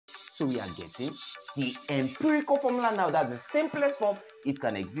So we are getting the empirical formula now. That's the simplest form it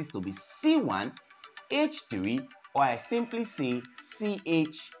can exist to be C1H3, or I simply say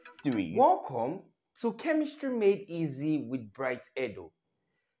CH3. Welcome to Chemistry Made Easy with Bright Edo.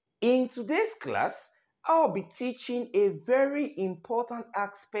 In today's class, I'll be teaching a very important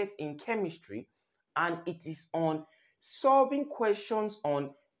aspect in chemistry, and it is on solving questions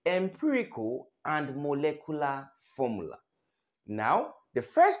on empirical and molecular formula. Now, the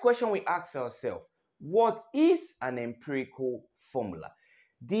first question we ask ourselves, what is an empirical formula?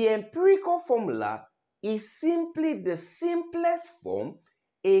 The empirical formula is simply the simplest form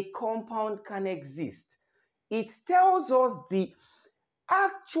a compound can exist. It tells us the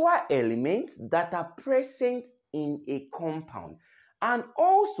actual elements that are present in a compound, and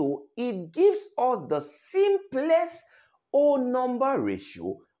also it gives us the simplest whole number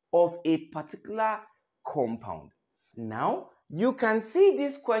ratio of a particular compound. Now you can see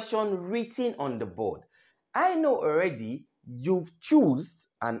this question written on the board. I know already you've chosen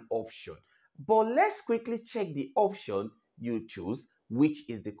an option, but let's quickly check the option you choose, which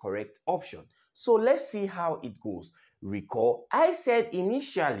is the correct option. So let's see how it goes. Recall, I said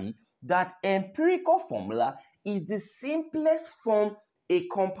initially that empirical formula is the simplest form a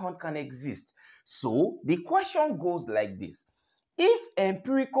compound can exist. So the question goes like this. If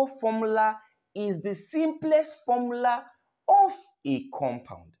empirical formula is the simplest formula of a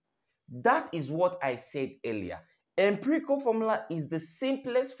compound, that is what I said earlier. Empirical formula is the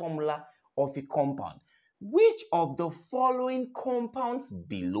simplest formula of a compound. Which of the following compounds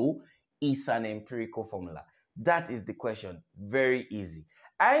below is an empirical formula? That is the question. Very easy.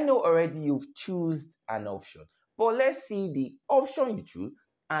 I know already you've chosen an option, but let's see the option you choose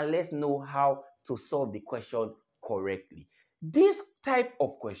and let's know how to solve the question correctly. These type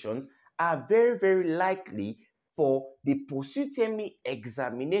of questions are very likely for the post-UTME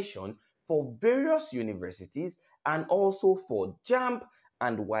examination for various universities and also for JAMB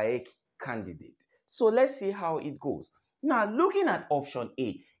and WAEC candidates. So let's see how it goes. Now, looking at option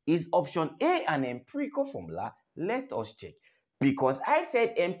A, is option A an empirical formula? Let us check. Because I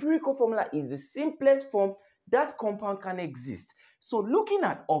said empirical formula is the simplest form that compound can exist. So looking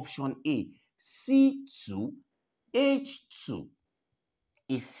at option A, C2H2.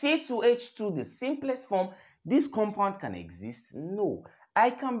 Is C2H2 the simplest form this compound can exist? No. I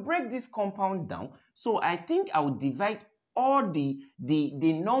can break this compound down. So I think I will divide all the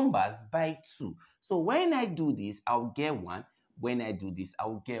numbers by 2. So when I do this, I'll get 1. When I do this,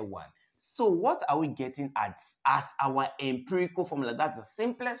 I'll get 1. So what are we getting as our empirical formula? That's the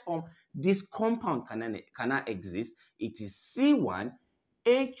simplest form this compound cannot exist. It is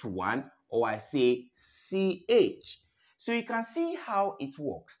C1H1, or I say CH. So you can see how it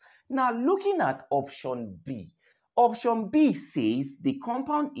works. Now looking at option B. Option B says the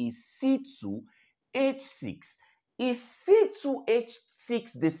compound is C2H6. Is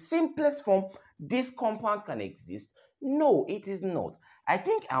C2H6 the simplest form this compound can exist? No, it is not. I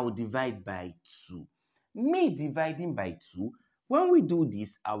think I will divide by 2. Me dividing by 2, when we do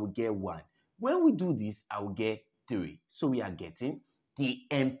this, I will get 1. When we do this, I will get 3. So we are getting the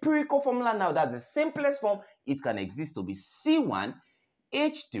empirical formula now. That's the simplest form it can exist to be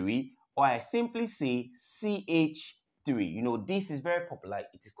C1H3, or I simply say CH3. You know, this is very popular.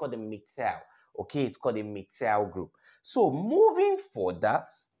 It is called a methyl. Okay, it's called a methyl group. So moving further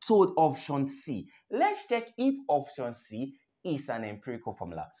to option C. Let's check if option C is an empirical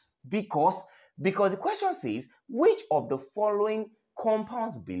formula. Because the question says, which of the following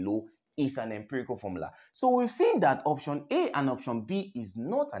compounds below is an empirical formula? So we've seen that option A and option B is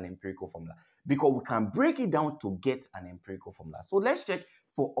not an empirical formula, because we can break it down to get an empirical formula. So let's check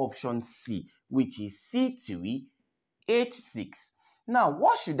for option C, which is C3H6. Now,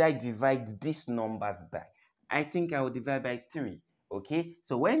 what should I divide these numbers by? I think I will divide by 3. Okay,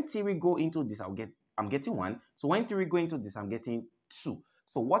 so when 3 go into this, I'm getting 1. So when 3 go into this, I'm getting 2.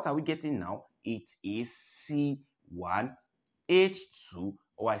 So what are we getting now? It is C1H2,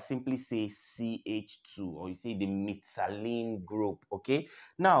 or I simply say CH2, or you say the methylene group. Okay,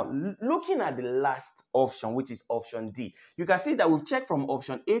 now looking at the last option, which is option D, you can see that we've checked from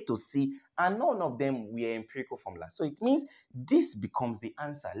option A to C and none of them were empirical formula. So it means this becomes the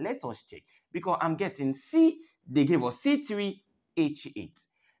answer. Let us check, because I'm getting C, they gave us C3H8.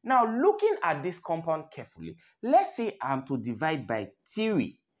 Now looking at this compound carefully, let's say I'm to divide by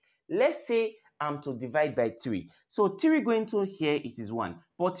 3. Let's say I'm to divide by 3. So 3 going to here, it is 1.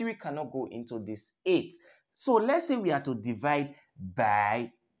 But 3 cannot go into this 8. So let's say we are to divide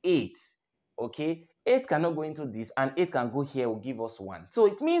by 8. Okay? 8 cannot go into this, and 8 can go here, will give us 1. So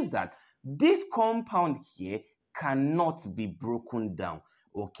it means that this compound here cannot be broken down.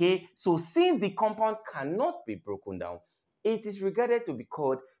 Okay, so since the compound cannot be broken down, it is regarded to be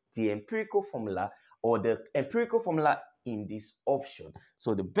called the empirical formula or the empirical formula in this option.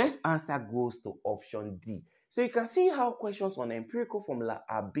 So the best answer goes to option D. So you can see how questions on empirical formula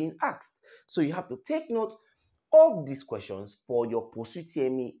are being asked. So you have to take note of these questions for your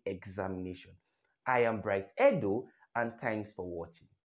post-UTME examination. I am Bright Edo, and thanks for watching.